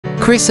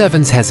Chris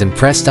Evans has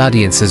impressed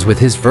audiences with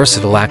his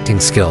versatile acting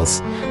skills,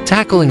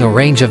 tackling a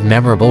range of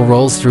memorable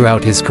roles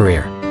throughout his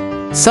career.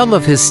 Some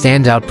of his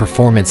standout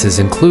performances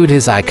include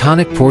his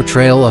iconic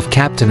portrayal of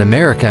Captain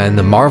America in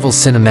the Marvel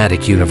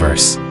Cinematic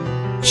Universe,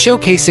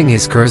 showcasing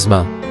his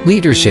charisma,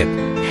 leadership,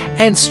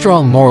 and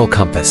strong moral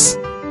compass.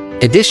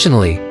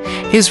 Additionally,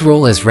 his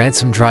role as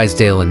Ransom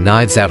Drysdale in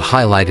Knives Out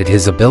highlighted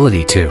his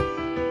ability to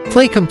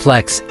play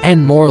complex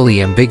and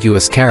morally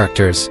ambiguous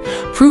characters,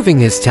 proving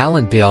his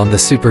talent beyond the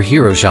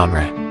superhero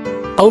genre.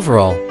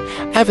 Overall,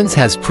 Evans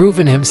has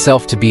proven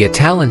himself to be a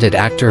talented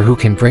actor who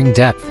can bring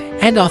depth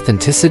and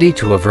authenticity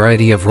to a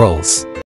variety of roles.